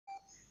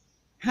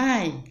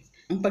Hi!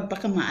 Ang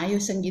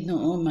pagpakamaayos ang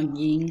Ginoo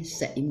maging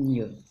sa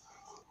inyo.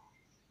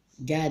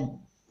 God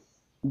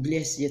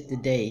bless you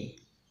today.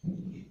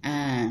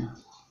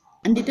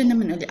 Andito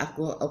naman ulit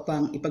ako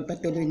upang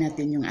ipagpatuloy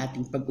natin yung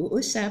ating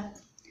pag-uusap.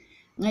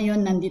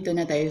 Ngayon, nandito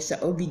na tayo sa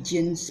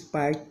Obedience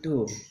Part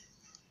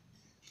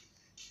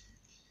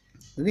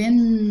 2. When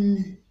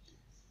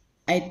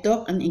I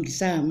took an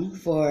exam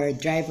for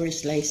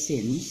driver's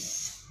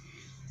license,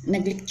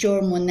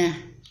 nag-lecture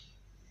muna.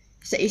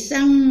 Sa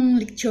isang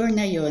lecture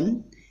na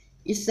yon,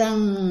 isang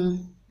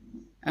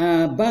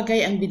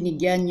bagay ang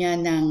binigyan niya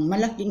ng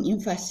malaking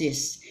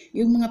emphasis,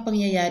 yung mga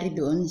pangyayari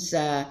doon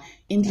sa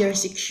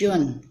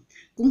intersection,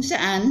 kung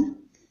saan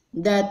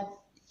that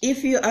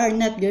if you are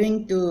not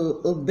going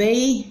to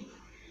obey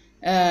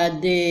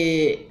the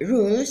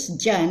rules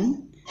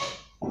dyan,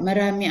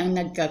 marami ang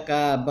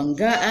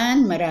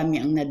nagkakabanggaan, marami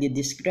ang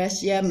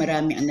nadidisgrasya,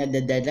 marami ang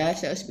nadadala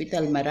sa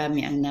ospital,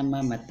 marami ang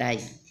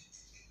namamatay.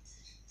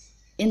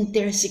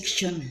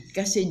 Intersection,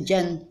 kasi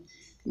dyan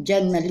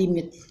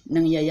malimit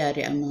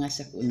nangyayari ang mga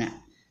sakuna.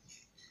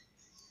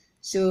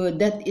 So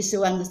that is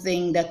one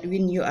thing that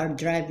when you are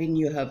driving,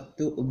 you have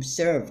to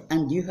observe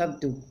and you have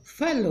to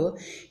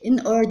follow in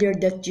order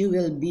that you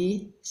will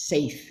be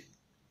safe.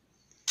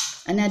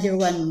 Another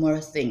one more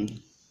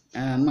thing,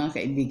 mga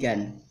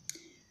kaibigan.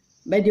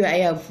 By the way,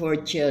 I have 4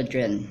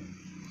 children.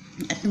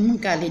 At nung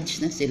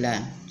college na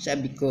sila,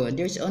 sabi ko,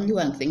 there's only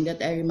one thing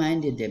that I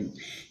reminded them.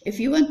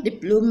 If you want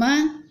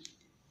diploma,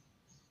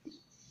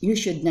 you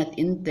should not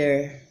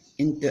enter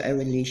into a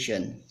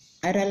relation.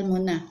 Aral mo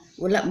na.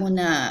 Wala mo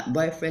na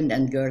boyfriend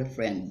and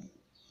girlfriend.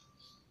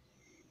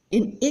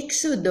 In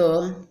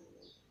Exodo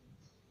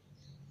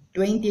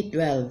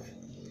 20:12,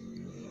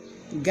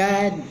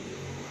 God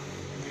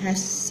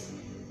has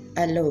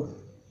a law.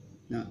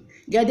 No?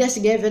 God has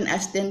given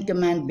us 10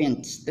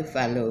 commandments to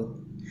follow.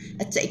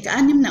 At sa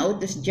ika-6 na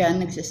utos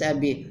dyan,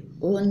 nagsasabi,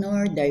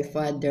 honor thy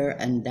father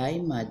and thy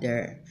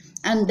mother.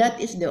 And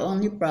that is the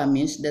only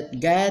promise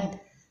that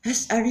God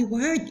has a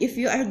reward if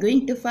you are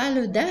going to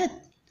follow that.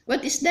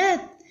 What is that?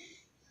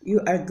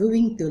 You are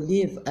going to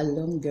live a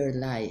longer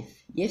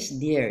life. Yes,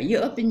 dear. You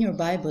open your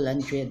Bible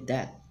and read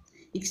that.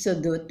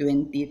 Exodus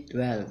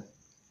 20:12.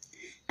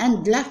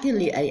 And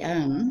luckily I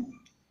am,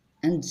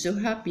 and so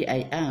happy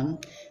I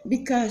am,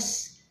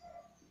 because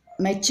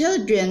my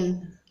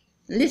children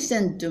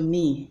listened to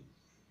me.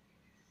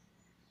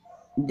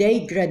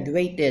 They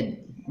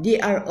graduated.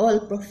 They are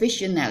all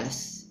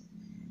professionals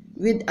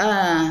with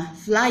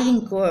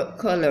flying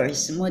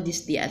colors,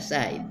 modesty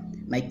aside.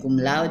 May cum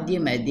laude,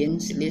 may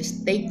dean's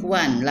list, take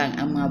 1 lang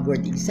ang mga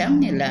board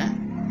exam nila.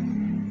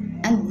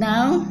 And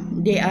now,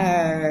 they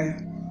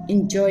are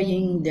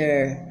enjoying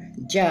their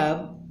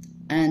job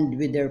and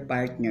with their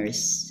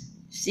partners.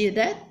 See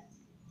that?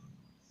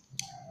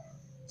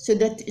 So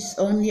that is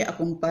only a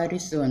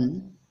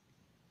comparison,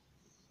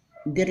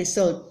 the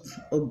result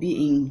of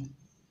being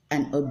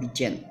an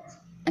obedient.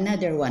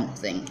 Another one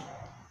thing.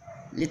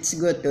 Let's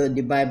go to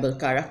the Bible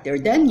character,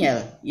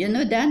 Daniel. You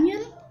know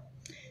Daniel?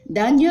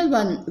 Daniel,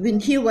 when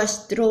he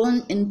was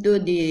thrown into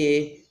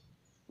the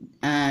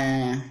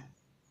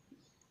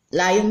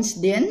lion's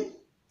den,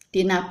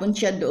 tinapon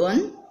siya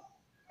doon.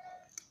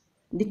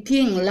 The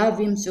king loved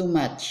him so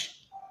much.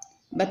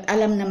 But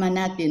alam naman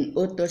natin,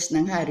 utos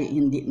ng hari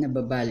hindi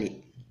nababali.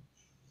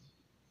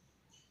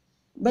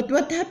 But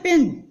what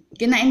happened?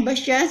 Kinain ba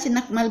siya?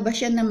 Sinakmal ba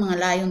siya ng mga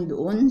lion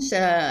doon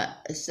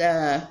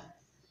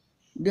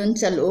doon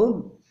sa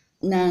loob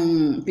ng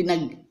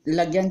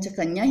pinaglagyan sa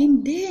kanya?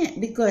 Hindi,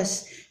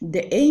 because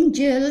the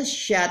angel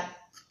shut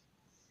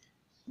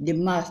the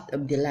mouth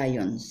of the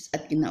lions.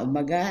 At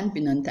kinaumagahan,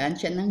 pinuntahan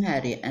siya ng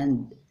hari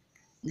and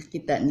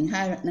nakita ng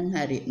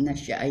hari na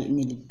siya ay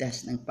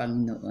iniligtas ng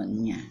Panginoon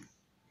niya.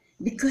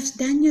 Because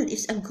Daniel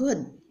is a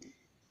good,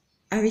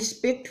 a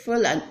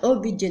respectful and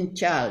obedient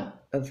child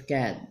of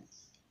God.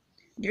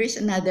 There is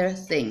another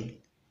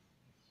thing.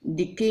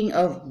 The king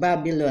of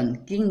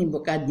Babylon, King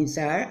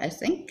Nebuchadnezzar, I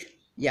think.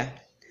 Yeah.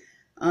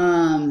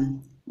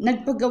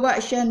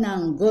 Nagpagawa siya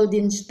ng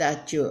golden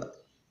statue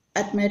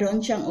at mayroon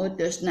siyang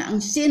utos na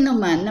ang sino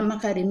man na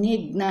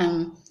makarinig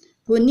ng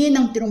huni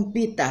ng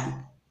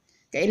trumpita,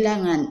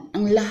 kailangan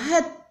ang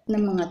lahat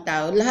ng mga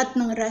tao, lahat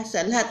ng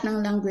rasa, lahat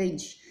ng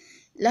language,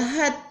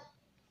 lahat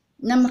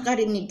na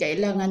makarinig,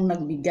 kailangan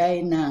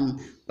magbigay ng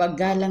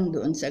paggalang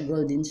doon sa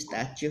golden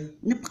statue.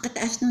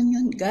 Napakataas nun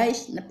yun,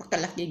 guys.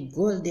 Napakalaki,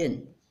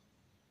 golden.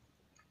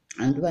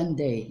 And one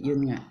day,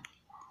 yun nga,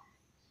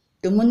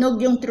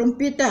 tumunog yung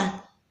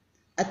trumpita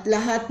at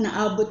lahat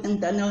na abot ng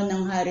tanaw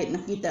ng hari,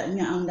 nakita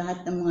niya ang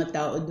lahat ng mga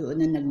tao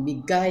doon na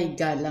nagbigay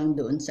galang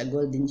doon sa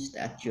golden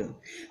statue.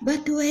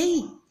 But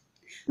wait,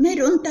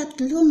 mayroon 3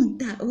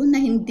 tao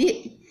na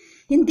hindi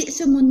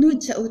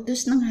sumunod sa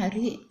utos ng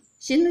hari.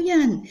 Sino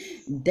yan?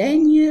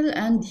 Daniel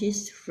and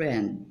his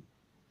friend.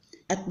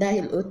 At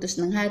dahil utos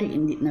ng hari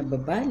hindi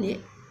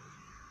nababali,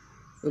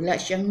 wala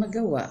siyang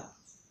magawa.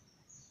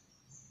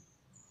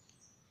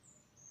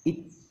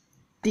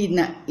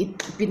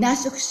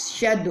 Pinasok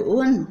siya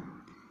doon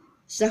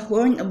sa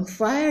horn of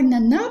fire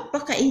na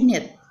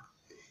napakainit.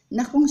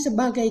 na kung sa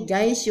bagay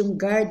guys,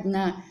 yung guard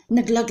na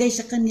naglagay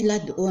sa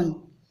kanila doon,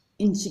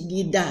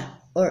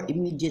 insigida or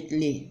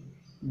immediately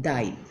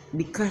died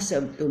because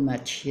of too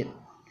much heat.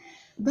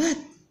 But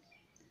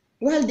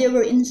while they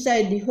were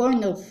inside the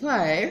horn of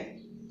fire,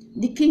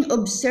 the king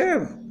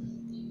observed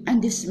and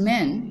these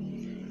men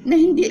na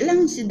hindi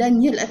lang si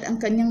Daniel at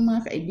ang kanyang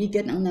mga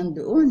kaibigan ang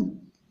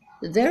nandoon.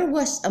 There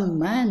was a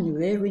man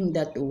wearing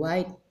that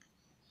white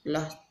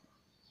cloth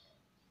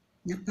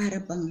na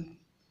para bang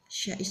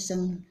siya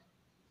isang,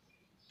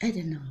 I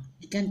don't know,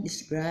 I can't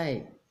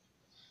describe.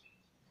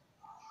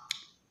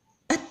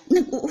 At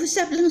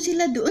nag-uusap lang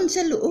sila doon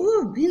sa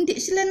loob, hindi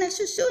sila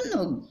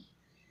nasusunog.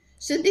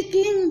 So the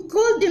king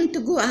called them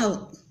to go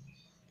out.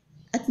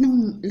 At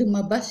nang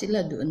lumabas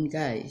sila doon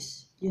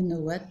guys, you know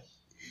what?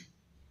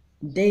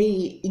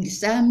 They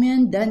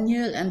examined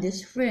Daniel and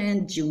his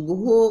friends, yung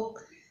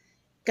buhok,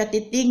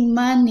 katiting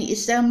man ni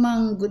isa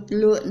mang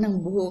gutlo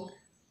ng buhok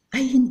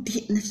ay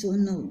hindi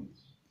nasunog.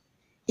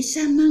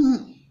 Isa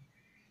mang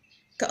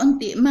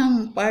kaunti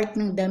mang part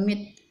ng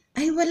damit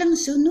ay walang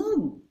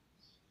sunog.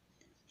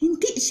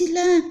 Hindi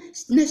sila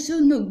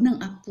nasunog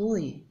ng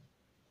apoy,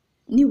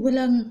 ni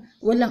walang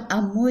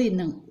amoy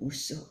ng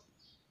uso.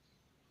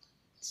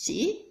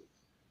 See?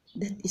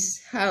 That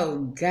is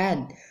how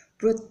God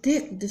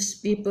protect those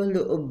people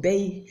who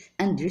obey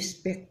and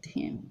respect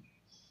Him.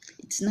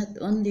 It's not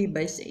only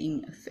by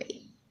saying a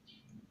faith.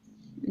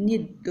 We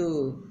need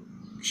to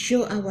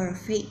show our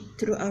faith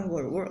through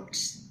our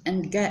works.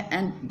 And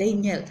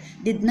Daniel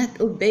did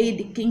not obey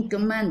the king's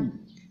command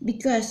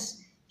because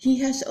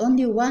he has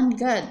only one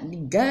God,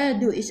 the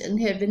God who is in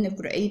heaven who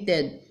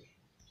created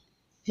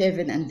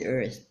heaven and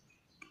earth.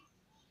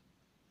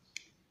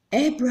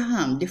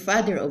 Abraham, the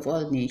father of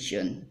all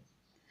nations,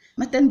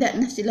 matanda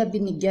na sila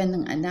binigyan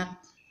ng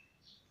anak,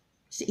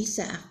 si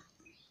Isaac.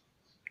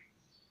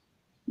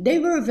 They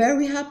were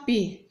very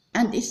happy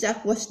and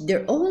Isaac was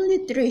their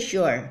only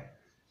treasure.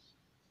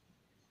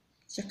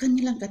 Sa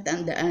kanilang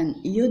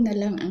katandaan, iyon na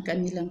lang ang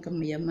kanilang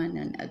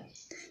kamayamanan at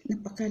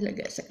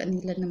napakalaga sa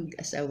kanila ng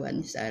mag-asawa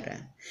ni Sarah.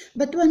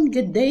 But one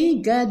good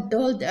day, God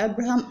told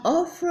Abraham,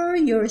 offer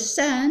your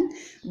son,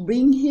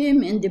 bring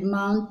him in the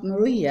Mount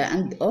Moriah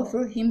and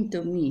offer him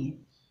to me.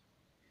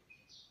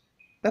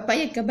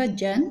 Papayag ka ba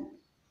dyan?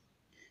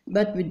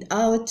 But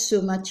without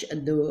so much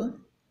ado,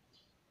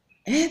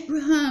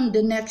 Abraham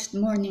the next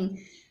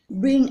morning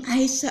bring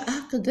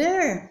Isaac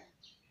there,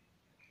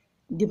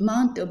 the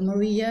Mount of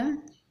Moriah,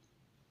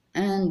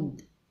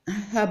 and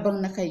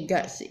habang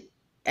nakaiga si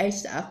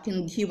Isaac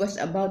and he was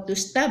about to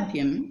stab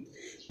him,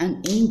 an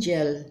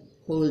angel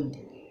hold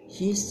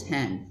his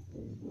hand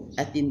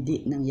at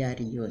hindi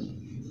nangyari yun.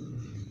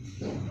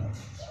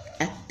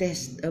 A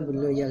test of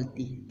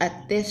loyalty, a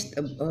test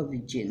of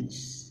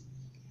obedience.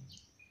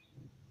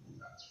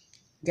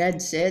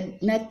 God said,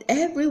 not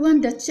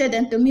everyone that said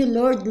unto me,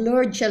 Lord,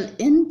 Lord, shall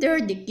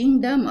enter the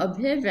kingdom of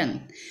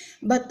heaven,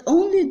 but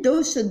only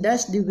those who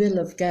does the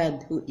will of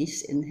God who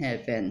is in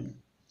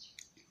heaven.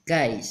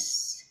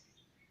 Guys,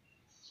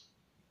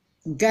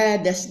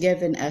 God has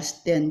given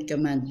us 10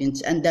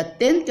 commandments, and the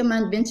 10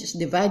 commandments is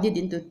divided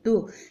into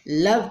 2,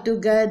 love to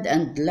God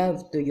and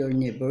love to your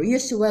neighbor.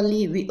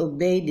 Usually, we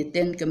obey the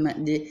 10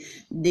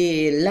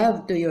 the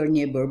love to your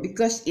neighbor,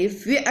 because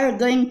if we are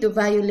going to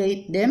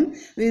violate them,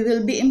 we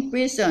will be in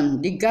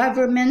prison. The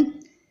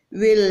government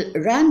will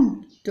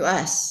run to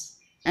us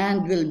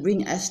and will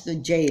bring us to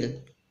jail.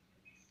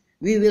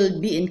 We will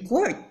be in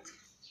court.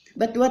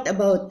 But what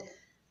about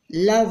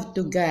love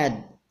to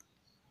God?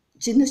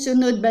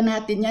 Sinusunod ba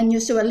natin yan?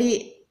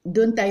 Usually,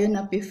 doon tayo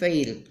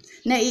napifail.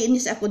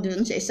 Naiinis ako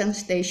doon sa isang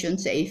station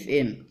sa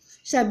FM.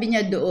 Sabi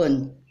niya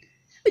doon,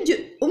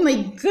 oh my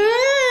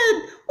God!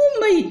 Oh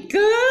my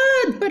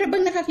God! Para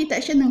bang nakakita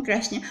siya ng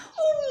crush niya.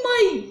 Oh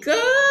my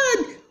God!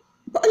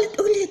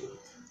 Paulit-ulit.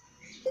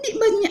 Hindi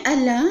ba niya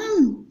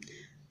alam?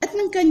 At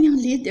ng kanyang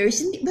leaders,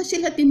 hindi ba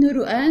sila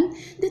tinuruan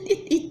that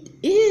it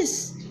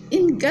is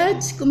in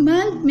God's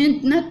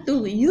commandment not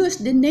to use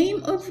the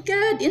name of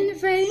God in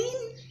vain?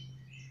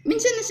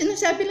 Minsan na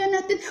sinasabi lang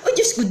natin, oh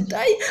Diyos ko,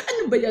 day,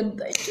 ano ba yan,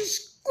 day?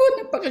 Diyos ko,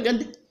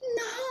 napakaganda.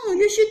 No,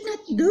 you should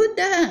not do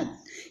that.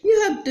 You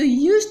have to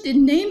use the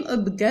name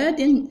of God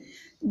and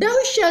thou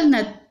shall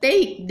not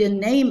take the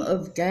name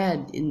of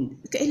God.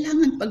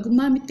 Kailangan pag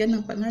gumamit ka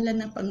ng pangalan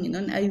ng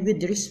Panginoon ay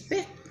with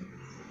respect.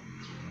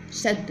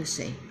 Sad to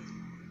say.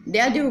 The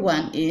other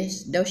one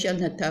is, thou shall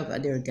not have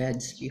other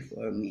gods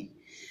before me.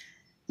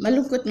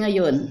 Malungkot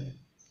ngayon,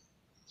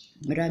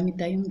 marami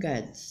tayong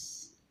gods.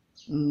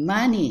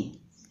 Money,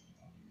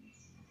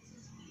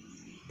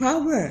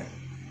 power,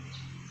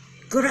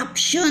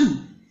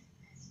 corruption,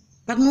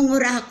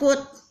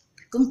 pangungurakot,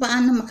 kung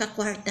paano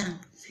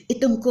makakwarta.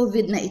 Itong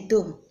COVID na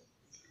ito,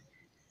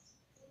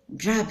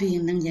 grabe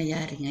yung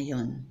nangyayari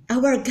ngayon.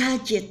 Our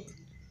gadget,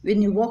 when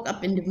you woke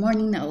up in the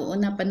morning,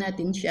 nauuna pa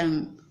natin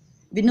siyang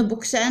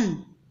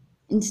binubuksan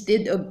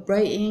instead of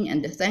praying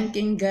and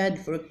thanking God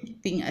for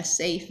keeping us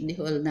safe the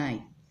whole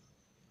night.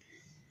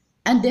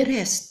 And the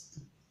rest,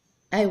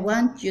 I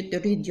want you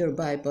to read your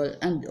Bible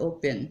and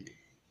open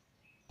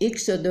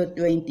Exodus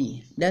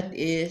 20. That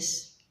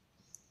is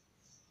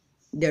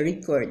the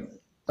record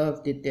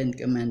of the Ten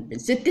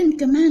Commandments. The Ten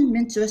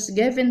Commandments was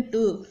given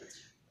to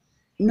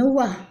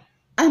Noah.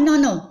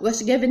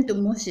 Was given to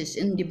Moses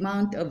in the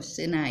Mount of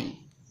Sinai.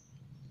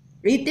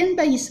 Written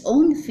by his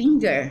own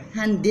finger,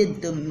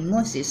 handed to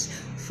Moses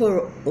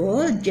for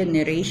all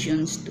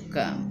generations to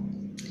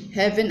come.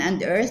 Heaven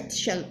and earth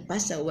shall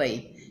pass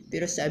away.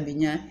 Pero sabi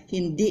niya,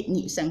 hindi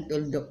ni isang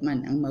tuldok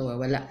man ang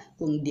mawawala,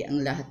 kundi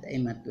ang lahat ay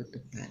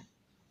matutupad.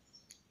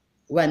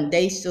 One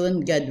day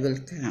soon, God will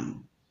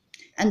come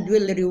and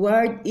will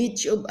reward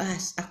each of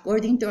us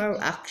according to our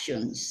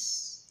actions.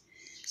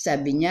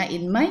 Sabi niya,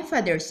 in my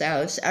Father's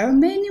house are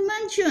many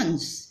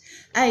mansions.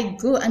 I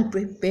go and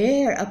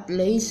prepare a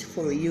place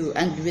for you.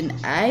 And when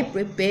I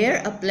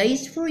prepare a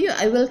place for you,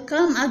 I will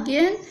come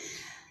again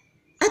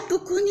at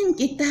kukunin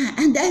kita.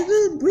 And I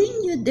will bring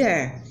you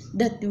there.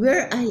 That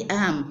where I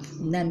am,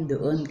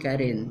 nandoon ka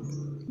rin.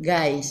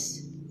 Guys,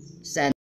 sana